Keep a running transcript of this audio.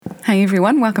Hey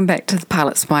everyone, welcome back to the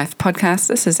Pilot's Wife podcast.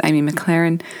 This is Amy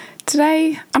McLaren.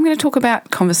 Today I'm going to talk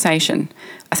about conversation.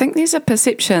 I think there's a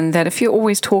perception that if you're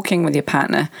always talking with your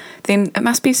partner, then it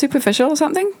must be superficial or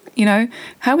something. You know,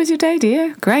 how was your day,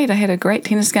 dear? Great, I had a great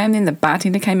tennis game. Then the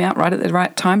bartender came out right at the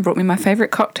right time, brought me my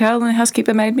favourite cocktail, and the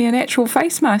housekeeper made me a natural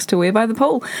face mask to wear by the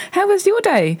pool. How was your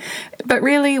day? But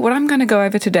really, what I'm going to go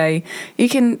over today, you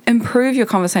can improve your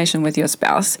conversation with your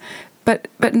spouse,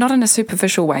 but not in a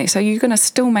superficial way. So you're going to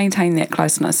still maintain that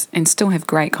closeness and still have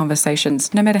great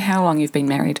conversations, no matter how long you've been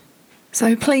married.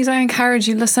 So please, I encourage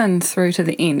you, listen through to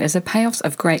the end, as the payoffs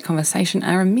of great conversation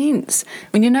are immense.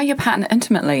 When you know your partner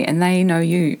intimately and they know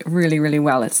you really, really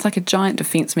well, it's like a giant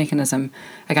defense mechanism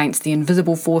against the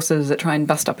invisible forces that try and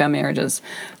bust up our marriages,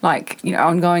 like, you know,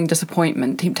 ongoing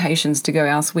disappointment, temptations to go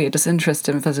elsewhere, disinterest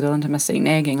in physical intimacy,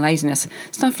 nagging, laziness,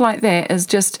 stuff like that is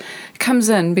just comes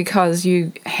in because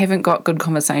you haven't got good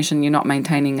conversation. You're not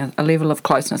maintaining a level of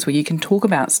closeness where you can talk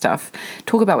about stuff,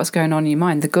 talk about what's going on in your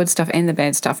mind, the good stuff and the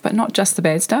bad stuff, but not just the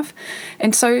bad stuff.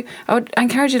 And so I would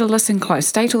encourage you to listen close,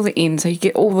 stay till the end so you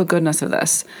get all the goodness of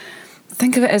this.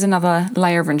 Think of it as another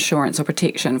layer of insurance or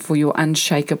protection for your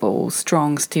unshakable,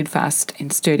 strong, steadfast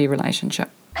and sturdy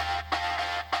relationship.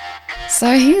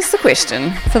 So here's the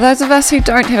question. For those of us who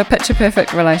don't have a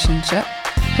picture-perfect relationship,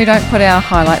 who don't put our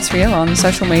highlights reel on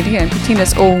social media and pretend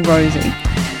it's all rosy,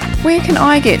 where can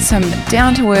I get some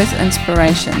down-to-earth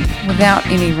inspiration without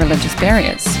any religious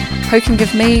barriers? Who can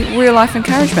give me real-life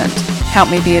encouragement, help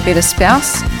me be a better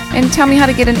spouse, and tell me how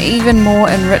to get an even more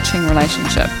enriching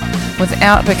relationship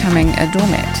without becoming a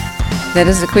doormat? That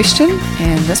is the question,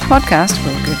 and this podcast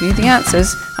will give you the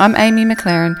answers. I'm Amy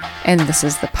McLaren, and this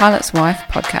is the Pilot's Wife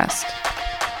podcast.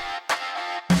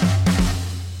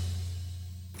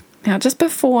 Now, just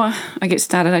before I get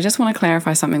started, I just want to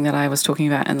clarify something that I was talking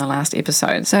about in the last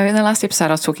episode. So in the last episode,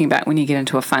 I was talking about when you get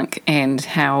into a funk and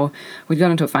how we'd got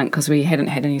into a funk because we hadn't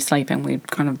had any sleep and we'd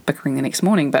kind of bickering the next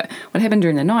morning. But what happened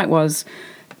during the night was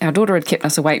our daughter had kept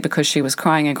us awake because she was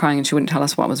crying and she wouldn't tell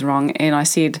us what was wrong. And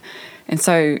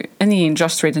so in the end,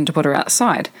 Josh threatened to put her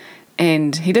outside.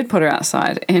 And he did put her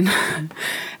outside.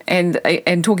 And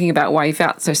talking about why he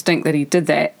felt so stink that he did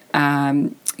that,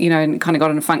 and kind of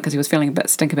got in a funk because he was feeling a bit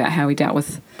stink about how we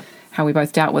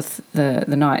both dealt with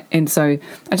the night. And so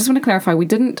I just want to clarify, we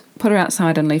didn't put her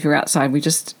outside and leave her outside. We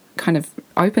just kind of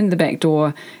opened the back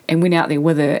door and went out there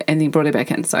with her and then brought her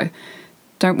back in. So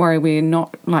don't worry, we're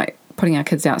not like putting our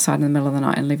kids outside in the middle of the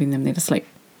night and leaving them there to sleep.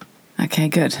 Okay,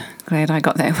 good. Glad I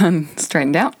got that one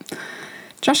straightened out.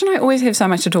 Josh and I always have so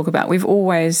much to talk about. We've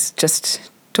always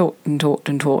just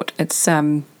talked. It's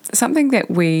something that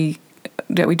we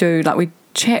do, like we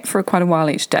chat for quite a while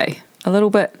each day. A little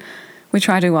bit we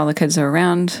try to do while the kids are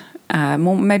around,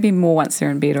 maybe more once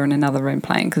they're in bed or in another room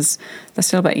playing because they're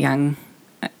still a bit young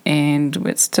and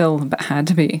it's still a bit hard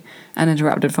to be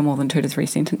uninterrupted for more than 2 to 3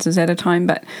 sentences at a time.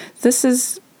 But this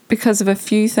is because of a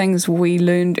few things we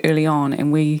learned early on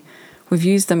and we've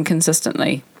used them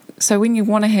consistently. So when you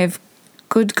want to have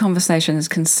good conversations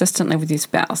consistently with your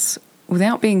spouse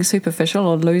without being superficial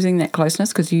or losing that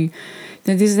closeness, because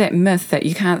there's that myth that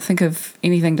you can't think of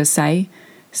anything to say.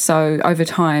 So over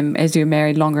time, as you're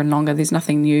married longer and longer, there's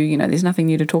nothing new. There's nothing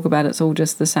new to talk about. It's all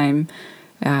just the same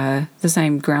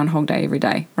Groundhog Day every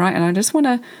day, right? And I just want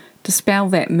to dispel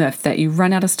that myth that you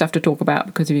run out of stuff to talk about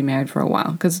because you've been married for a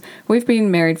while. Because we've been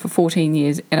married for 14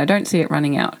 years, and I don't see it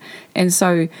running out. And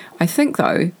so I think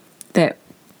though that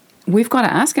we've got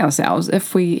to ask ourselves,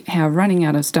 if we are running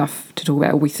out of stuff to talk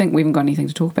about, or we think we haven't got anything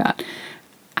to talk about,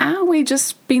 are we just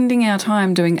spending our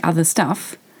time doing other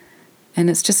stuff and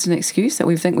it's just an excuse that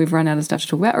we think we've run out of stuff to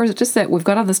talk about? Or is it just that we've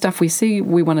got other stuff we see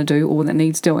we want to do or that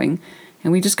needs doing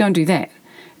and we just go and do that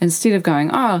instead of going,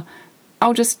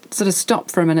 I'll just sort of stop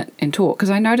for a minute and talk? Because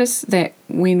I notice that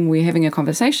when we're having a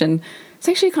conversation, it's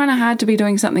actually kind of hard to be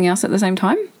doing something else at the same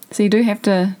time. So you do have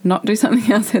to not do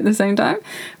something else at the same time,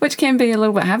 which can be a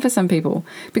little bit hard for some people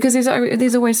because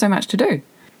there's always so much to do.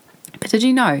 But did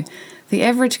you know the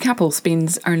average couple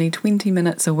spends only 20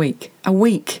 minutes a week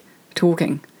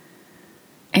talking?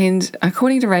 And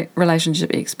according to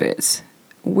relationship experts,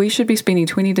 we should be spending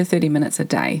 20 to 30 minutes a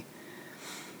day.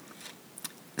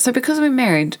 So because we're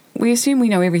married, we assume we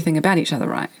know everything about each other,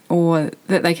 right? Or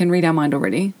that they can read our mind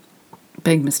already.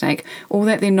 Big mistake. Or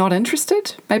that they're not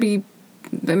interested. Maybe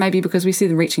because we see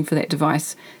them reaching for that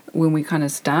device when we kind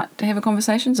of start to have a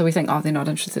conversation. So we think, they're not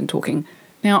interested in talking.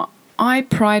 Now, I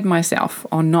pride myself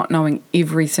on not knowing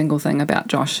every single thing about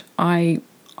Josh. I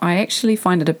actually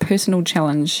find it a personal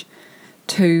challenge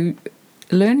to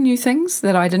learn new things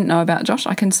that I didn't know about Josh.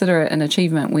 I consider it an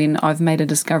achievement when I've made a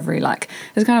discovery. Like,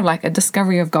 it's kind of like a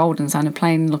discovery of gold inside a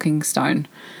plain looking stone.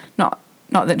 Not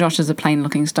Not that Josh is a plain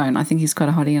looking stone. I think he's quite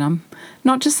a hottie, and I'm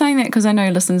not just saying that because I know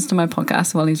he listens to my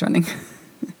podcast while he's running.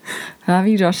 Love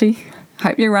you, Joshy.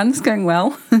 Hope your run's going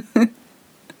well.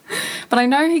 But I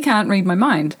know he can't read my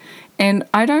mind. And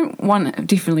I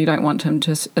definitely don't want him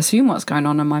to assume what's going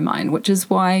on in my mind, which is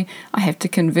why I have to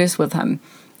converse with him.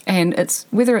 And it's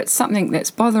whether it's something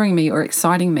that's bothering me or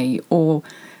exciting me, or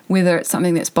whether it's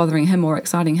something that's bothering him or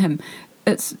exciting him,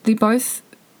 it's both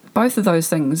of those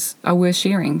things are worth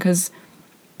sharing, because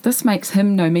this makes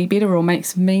him know me better or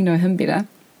makes me know him better.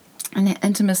 And that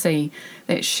intimacy,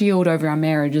 that shield over our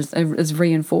marriage is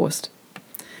reinforced.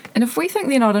 And if we think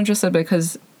they're not interested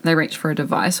because they reach for a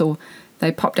device, or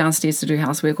they pop downstairs to do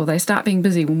housework, or they start being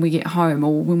busy when we get home,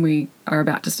 or when we are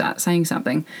about to start saying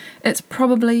something, it's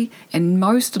probably and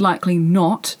most likely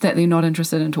not that they're not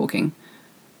interested in talking,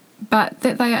 but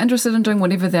that they are interested in doing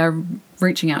whatever they're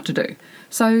reaching out to do.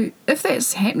 So if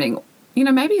that's happening,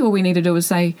 maybe all we need to do is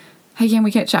say, hey, can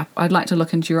we catch up? I'd like to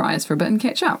look into your eyes for a bit and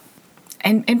catch up.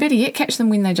 And better yet, catch them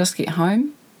when they just get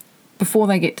home, before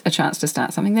they get a chance to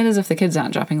start something. That is, if the kids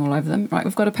aren't jumping all over them, right?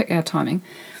 We've got to pick our timing.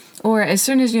 Or as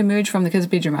soon as you emerge from the kids'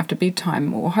 bedroom after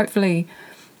bedtime, or hopefully,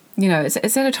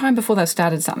 it's at a time before they've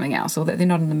started something else, or that they're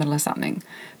not in the middle of something.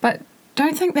 But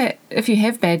don't think that if you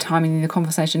have bad timing, then the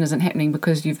conversation isn't happening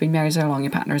because you've been married so long,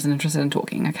 your partner isn't interested in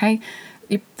talking, okay?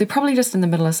 They're probably just in the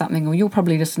middle of something, or you're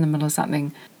probably just in the middle of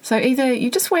something. So either you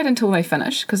just wait until they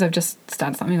finish because they've just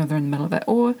started something, or they're in the middle of it,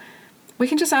 or we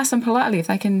can just ask them politely if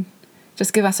they can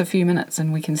just give us a few minutes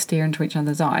and we can stare into each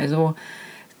other's eyes. Or,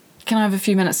 can I have a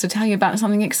few minutes to tell you about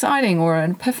something exciting or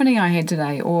an epiphany I had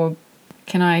today? Or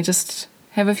can I just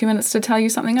have a few minutes to tell you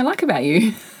something I like about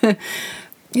you?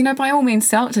 By all means,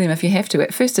 sell it to them if you have to,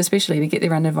 at first especially, to get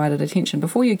their undivided attention.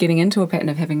 Before you're getting into a pattern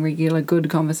of having regular good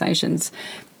conversations,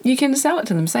 you can sell it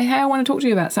to them. Say, hey, I want to talk to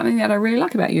you about something that I really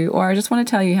like about you, or I just want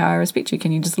to tell you how I respect you.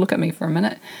 Can you just look at me for a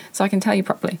minute so I can tell you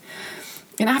properly?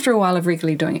 And after a while of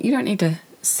regularly doing it, you don't need to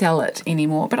sell it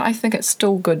anymore, but I think it's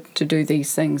still good to do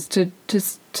these things, to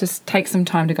take some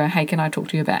time to go, hey, can I talk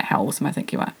to you about how awesome I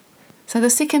think you are? So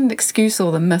the second excuse,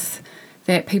 or the myth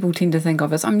that people tend to think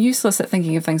of, is I'm useless at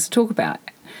thinking of things to talk about.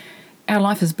 Our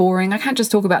life is boring. I can't just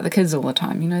talk about the kids all the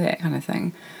time, that kind of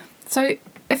thing. So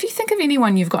if you think of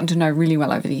anyone you've gotten to know really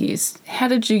well over the years, how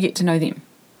did you get to know them?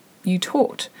 You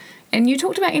talked. And you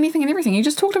talked about anything and everything. You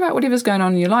just talked about whatever's going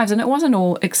on in your lives, and it wasn't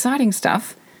all exciting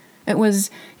stuff. It was,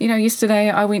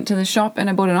 yesterday I went to the shop and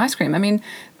I bought an ice cream. I mean,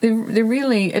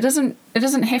 it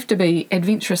doesn't have to be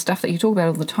adventurous stuff that you talk about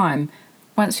all the time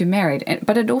once you're married.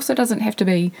 But it also doesn't have to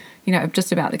be,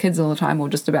 just about the kids all the time, or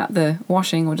just about the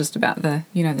washing, or just about the,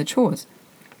 the chores.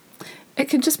 It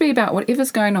could just be about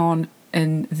whatever's going on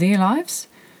in their lives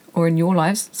or in your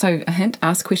lives. So a hint,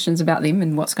 ask questions about them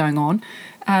and what's going on,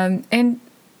 and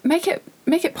make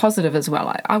it positive as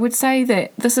well. I would say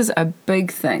that this is a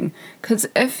big thing, because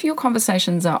if your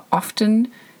conversations are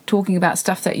often talking about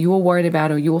stuff that you're worried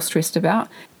about or you're stressed about,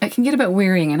 it can get a bit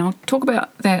wearying, and I'll talk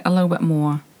about that a little bit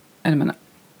more in a minute.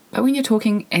 But when you're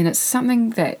talking and it's something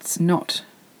that's not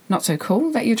so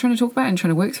cool that you're trying to talk about and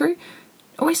trying to work through,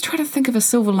 always try to think of a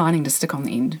silver lining to stick on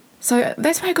the end. So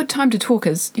that's why a good time to talk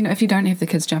is, if you don't have the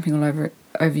kids jumping all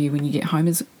over you when you get home,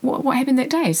 is what happened that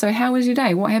day? So how was your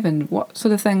day? What happened? What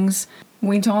sort of things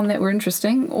went on that were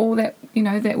interesting, or that,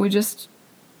 that were just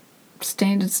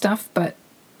standard stuff, but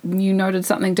you noted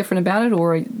something different about it,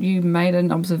 or you made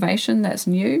an observation that's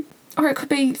new? Or it could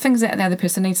be things that the other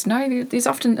person needs to know. There's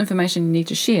often information you need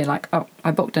to share, like, oh, I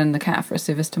booked in the car for a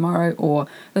service tomorrow, or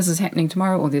this is happening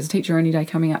tomorrow, or there's a teacher-only day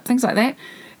coming up, things like that.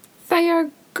 They are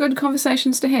good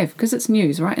conversations to have, because it's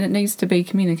news, right? And it needs to be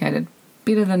communicated.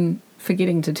 Better than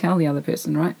forgetting to tell the other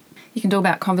person, right? You can talk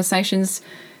about conversations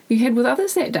you had with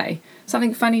others that day.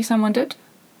 Something funny someone did.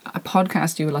 A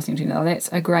podcast you were listening to. Now, that's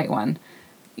a great one.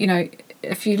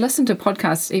 If you listen to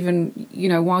podcasts, even,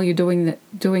 while you're doing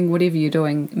whatever you're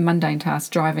doing, mundane tasks,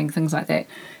 driving, things like that,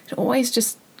 it always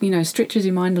just, stretches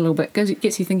your mind a little bit,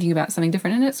 gets you thinking about something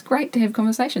different, and it's great to have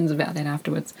conversations about that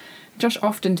afterwards. Josh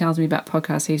often tells me about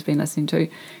podcasts he's been listening to,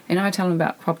 and I tell him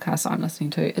about podcasts I'm listening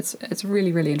to. It's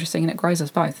really, really interesting, and it grows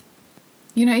us both.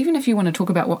 Even if you want to talk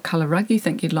about what colour rug you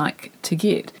think you'd like to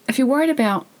get, if you're worried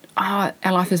about, our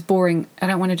life is boring, I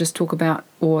don't want to just talk about,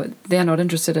 or they're not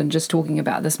interested in just talking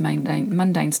about this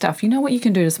mundane stuff, what you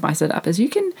can do to spice it up is you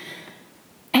can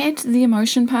add the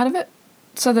emotion part of it,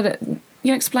 so that it,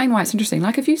 explain why it's interesting.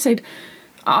 Like if you said,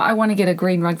 I want to get a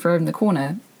green rug for in the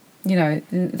corner,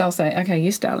 they'll say, okay,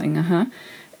 yes, darling,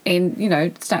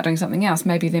 and, start doing something else.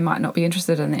 Maybe they might not be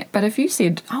interested in that. But if you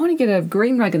said, I want to get a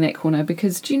green rug in that corner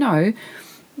because, do you know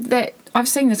that I've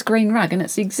seen this green rug and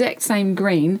it's the exact same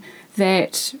green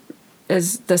that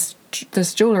is this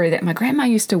this jewellery that my grandma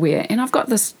used to wear, and I've got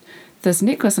this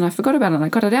necklace and I forgot about it and I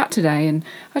got it out today, and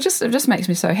it just makes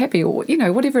me so happy. Or,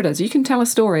 whatever it is, you can tell a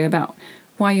story about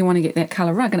why you want to get that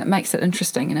colour rug, and it makes it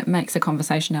interesting and it makes a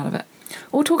conversation out of it.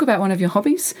 Or talk about one of your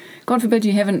hobbies. God forbid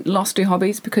you haven't lost your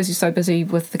hobbies because you're so busy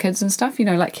with the kids and stuff.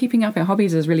 Like keeping up our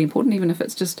hobbies is really important, even if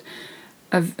it's just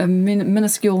a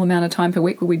minuscule amount of time per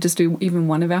week where we just do even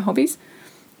one of our hobbies.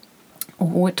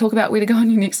 Or talk about where to go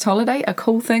on your next holiday, a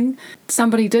cool thing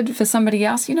somebody did for somebody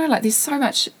else. There's so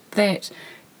much that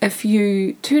if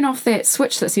you turn off that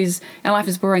switch that says our life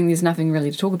is boring, there's nothing really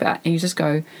to talk about, and you just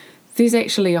go, there's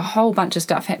actually a whole bunch of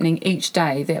stuff happening each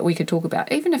day that we could talk about,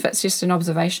 even if it's just an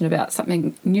observation about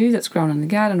something new that's grown in the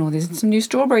garden, or there's some new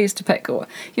strawberries to pick, or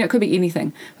it could be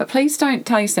anything. But please don't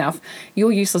tell yourself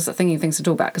you're useless at thinking of things to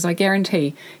talk about, because I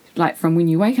guarantee, from when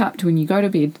you wake up to when you go to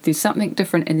bed, there's something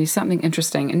different and there's something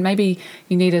interesting. And maybe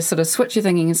you need to sort of switch your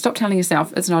thinking and stop telling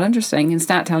yourself it's not interesting and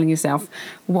start telling yourself,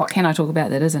 what can I talk about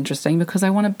that is interesting? Because I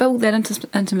want to build that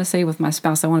intimacy with my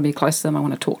spouse. I want to be close to them. I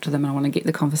want to talk to them, and I want to get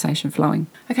the conversation flowing.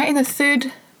 Okay, and the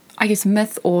third,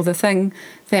 myth, or the thing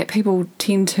that people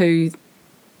tend to,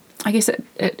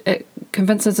 it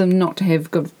convinces them not to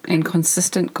have good and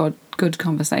consistent good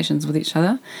conversations with each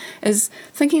other, is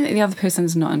thinking that the other person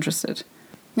is not interested.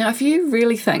 Now, if you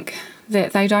really think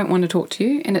that they don't want to talk to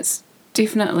you, and it's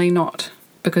definitely not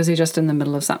because they're just in the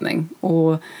middle of something,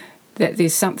 or that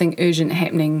there's something urgent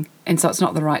happening and so it's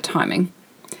not the right timing,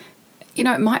 it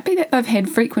might be that they've had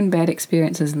frequent bad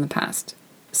experiences in the past.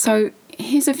 So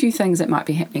here's a few things that might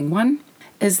be happening. One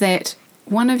is that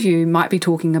one of you might be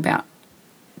talking about,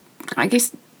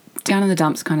 down in the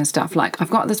dumps kind of stuff, like, I've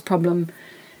got this problem,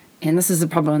 and this is a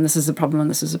problem, and this is a problem, and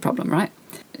this is a problem, right?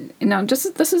 Now, this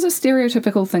is a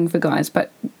stereotypical thing for guys,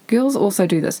 but girls also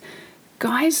do this.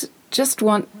 Guys just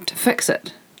want to fix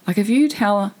it. Like, if you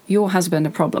tell your husband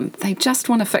a problem, they just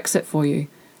want to fix it for you.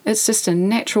 It's just a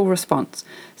natural response.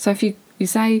 So if you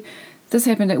say, this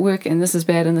happened at work, and this is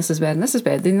bad, and this is bad, and this is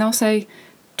bad, then they'll say,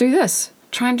 do this,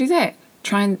 try and do that,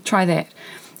 try that.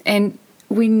 And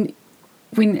when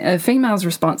a female's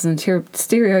response and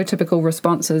stereotypical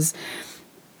response is,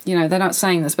 they're not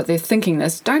saying this, but they're thinking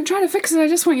this, don't try to fix it, I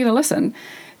just want you to listen.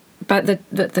 But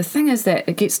the thing is that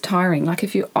it gets tiring. Like,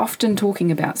 if you're often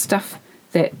talking about stuff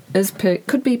that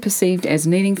could be perceived as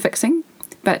needing fixing,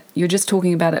 but you're just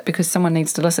talking about it because someone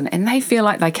needs to listen, and they feel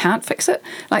like they can't fix it,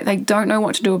 like they don't know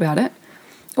what to do about it,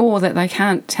 or that they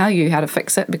can't tell you how to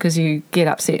fix it because you get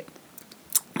upset.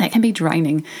 That can be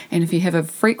draining, and if you have a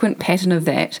frequent pattern of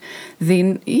that,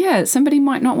 then somebody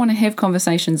might not want to have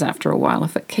conversations after a while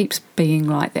if it keeps being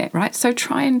like that, right? So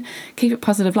try and keep it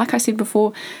positive. Like I said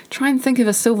before, try and think of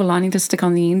a silver lining to stick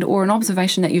on the end, or an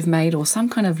observation that you've made, or some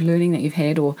kind of learning that you've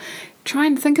had, or try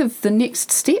and think of the next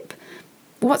step.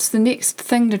 What's the next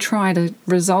thing to try to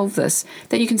resolve this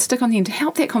that you can stick on the end to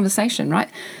help that conversation, right?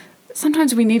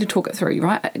 Sometimes we need to talk it through,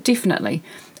 right? Definitely.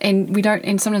 And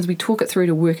sometimes we talk it through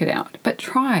to work it out. But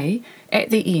try at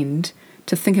the end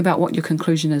to think about what your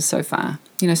conclusion is so far.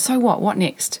 So what? What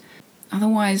next?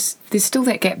 Otherwise, there's still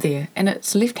that gap there, and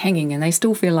it's left hanging, and they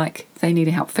still feel like they need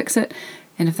to help fix it.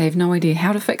 And if they have no idea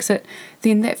how to fix it,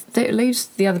 then that leaves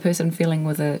the other person feeling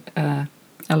with a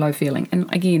low feeling.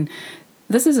 And again,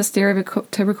 this is a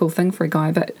stereotypical thing for a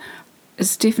guy, but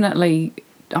it's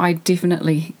I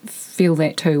definitely feel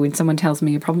that too when someone tells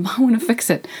me a problem. I want to fix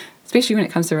it, especially when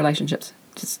it comes to relationships.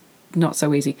 It's not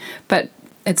so easy. But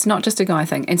it's not just a guy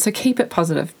thing. And so keep it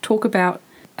positive. Talk about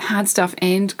hard stuff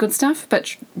and good stuff,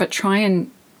 but try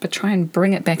and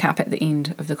bring it back up at the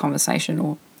end of the conversation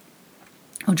or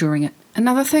during it.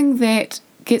 Another thing that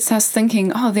gets us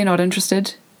thinking, oh, they're not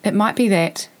interested, it might be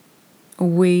that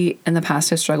we in the past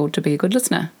have struggled to be a good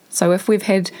listener. So if we've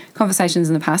had conversations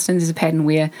in the past and there's a pattern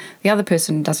where the other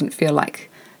person doesn't feel like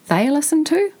they are listened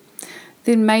to,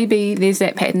 then maybe there's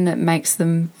that pattern that makes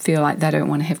them feel like they don't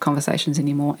want to have conversations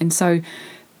anymore. And so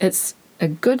it's a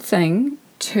good thing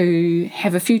to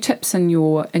have a few tips in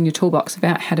your toolbox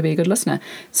about how to be a good listener.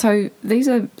 So these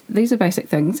are basic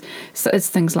things. So it's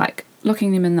things like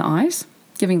looking them in the eyes,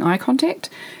 giving eye contact,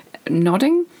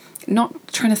 nodding, not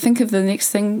trying to think of the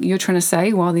next thing you're trying to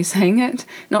say while they're saying it,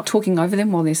 not talking over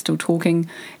them while they're still talking,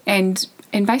 and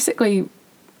basically,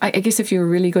 I guess if you're a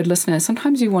really good listener,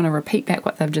 sometimes you want to repeat back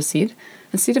what they've just said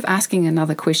instead of asking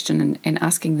another question and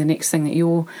asking the next thing that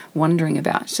you're wondering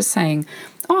about. It's just saying,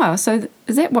 oh, so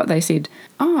is that what they said?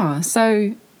 Oh,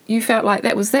 so you felt like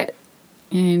that was that,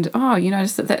 and oh, you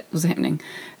noticed that was happening.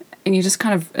 And you just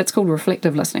it's called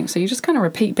reflective listening. So you just kind of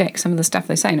repeat back some of the stuff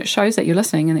they say, and it shows that you're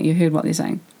listening and that you heard what they're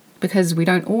saying. Because we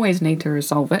don't always need to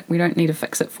resolve it. We don't need to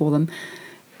fix it for them,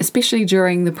 especially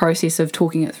during the process of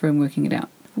talking it through and working it out.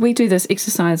 we do this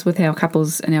exercise with our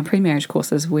couples in our pre-marriage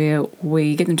courses where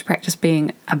we get them to practice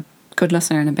being a good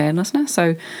listener and a bad listener.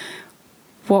 So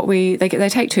they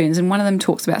take turns, and one of them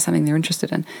talks about something they're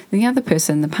interested in. The other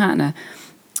person, the partner,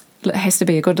 has to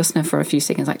be a good listener for a few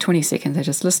seconds, like 20 seconds. They're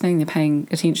just listening, they're paying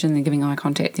attention, they're giving eye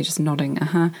contact, they're just nodding,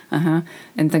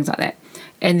 and things like that.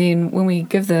 And then when we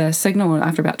give the signal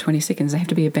after about 20 seconds, they have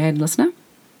to be a bad listener.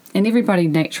 And everybody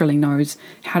naturally knows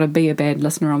how to be a bad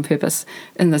listener on purpose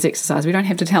in this exercise. We don't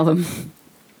have to tell them.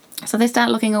 So they start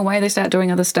looking away, they start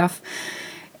doing other stuff.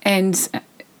 And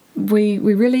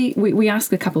we ask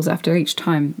the couples after each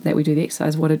time that we do the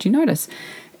exercise, what did you notice?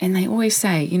 And they always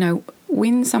say,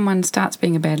 when someone starts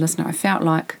being a bad listener, I felt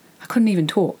like I couldn't even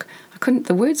talk.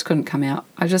 The words couldn't come out.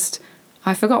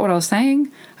 I forgot what I was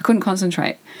saying. I couldn't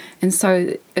concentrate. And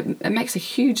so it makes a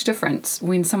huge difference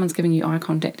when someone's giving you eye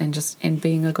contact and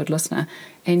being a good listener,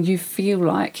 and you feel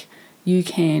like you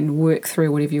can work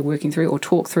through whatever you're working through, or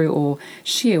talk through, or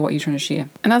share what you're trying to share.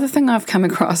 Another thing I've come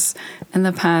across in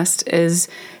the past is,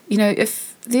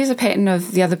 if there's a pattern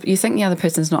of you think the other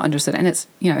person's not interested, and it's,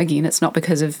 again, it's not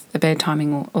because of a bad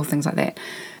timing or things like that.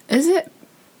 Is it,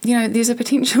 there's a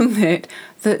potential that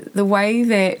the way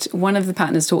that one of the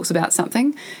partners talks about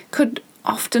something could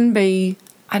often be,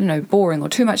 boring or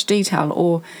too much detail,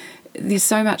 or there's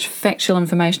so much factual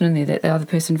information in there that the other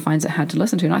person finds it hard to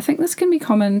listen to. And I think this can be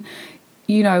common,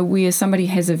 where somebody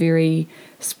has a very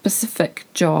specific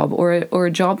job or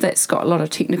a job that's got a lot of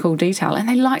technical detail, and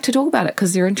they like to talk about it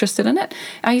because they're interested in it.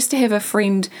 I used to have a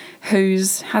friend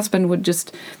whose husband would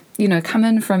just, come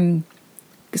in from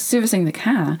servicing the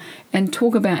car and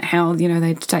talk about how,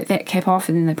 they'd take that cap off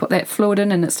and then they put that fluid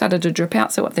in and it started to drip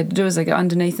out. So what they'd do is they go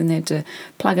underneath and they had to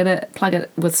plug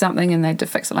it with something, and they had to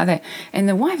fix it like that. And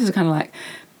the wife is kind of like,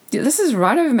 this is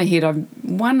right over my head.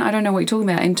 One, I don't know what you're talking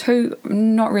about, and two,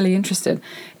 I'm not really interested.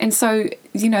 And so,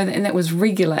 and that was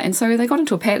regular. And so they got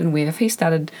into a pattern where if he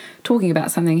started talking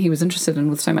about something he was interested in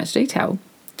with so much detail,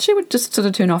 she would just sort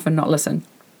of turn off and not listen.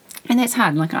 And that's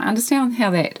hard. Like, I understand how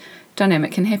that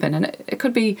dynamic can happen, and it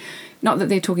could be not that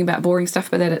they're talking about boring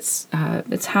stuff, but that it's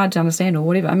hard to understand or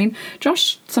whatever. I mean,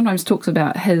 Josh sometimes talks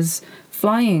about his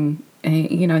flying,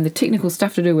 and the technical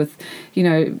stuff to do with,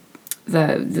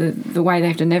 the way they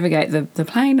have to navigate the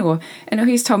plane, and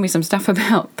he's told me some stuff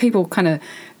about people kind of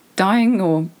dying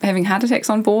or having heart attacks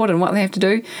on board and what they have to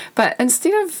do. But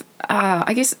instead of,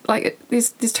 I guess, like,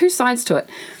 there's two sides to it.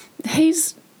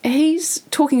 He's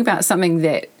talking about something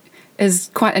that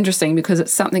is quite interesting because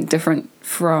it's something different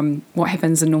from what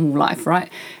happens in normal life,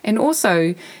 right? And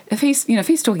also, if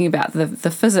he's talking about the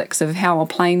physics of how a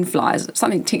plane flies,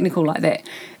 something technical like that,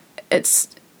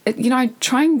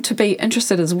 trying to be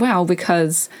interested as well,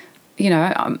 because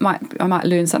I might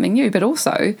learn something new, but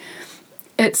also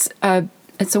it's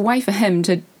a way for him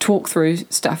to talk through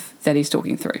stuff that he's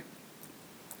talking through.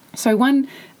 So one,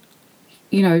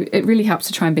 it really helps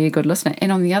to try and be a good listener.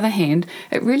 And on the other hand,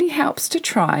 it really helps to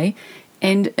try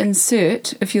and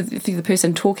insert, if you're the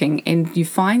person talking and you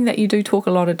find that you do talk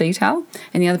a lot of detail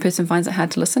and the other person finds it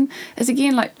hard to listen, is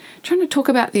again like trying to talk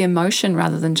about the emotion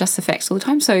rather than just the facts all the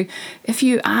time. So if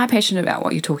you are passionate about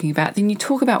what you're talking about, then you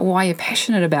talk about why you're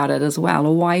passionate about it as well,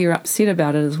 or why you're upset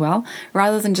about it as well,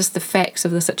 rather than just the facts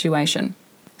of the situation.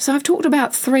 So I've talked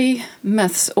about 3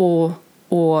 myths or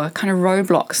kind of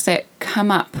roadblocks that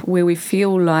come up where we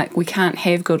feel like we can't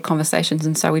have good conversations,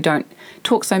 and so we don't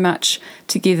talk so much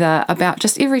together about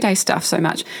just everyday stuff so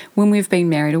much when we've been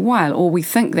married a while, or we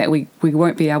think that we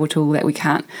won't be able to, or that we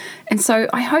can't. And so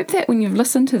I hope that when you've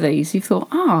listened to these, you've thought,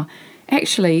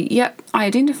 actually, yep, I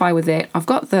identify with that. I've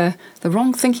got the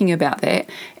wrong thinking about that,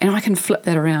 and I can flip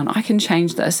that around. I can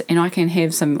change this, and I can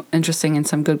have some interesting and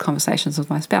some good conversations with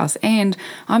my spouse. And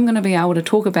I'm going to be able to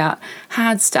talk about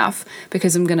hard stuff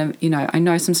because I'm going to, I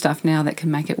know some stuff now that can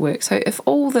make it work. So if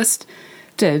all this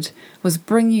did was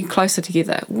bring you closer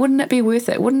together, wouldn't it be worth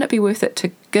it? Wouldn't it be worth it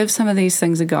to give some of these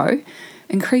things a go,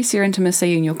 increase your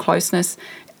intimacy and your closeness,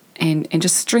 and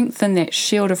just strengthen that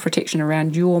shield of protection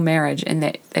around your marriage and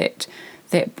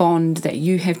that bond that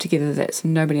you have together that's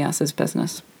nobody else's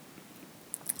business?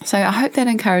 So I hope that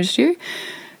encouraged you.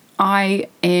 I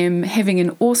am having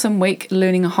an awesome week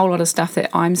learning a whole lot of stuff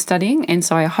that I'm studying, and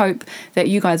so I hope that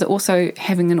you guys are also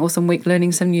having an awesome week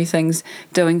learning some new things,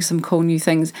 doing some cool new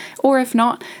things, or if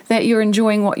not, that you're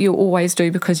enjoying what you always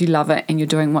do because you love it and you're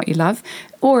doing what you love,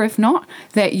 or if not,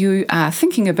 that you are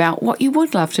thinking about what you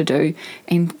would love to do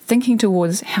and thinking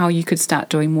towards how you could start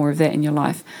doing more of that in your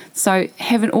life. So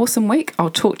have an awesome week.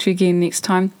 I'll talk to you again next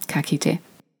time. Ka kite.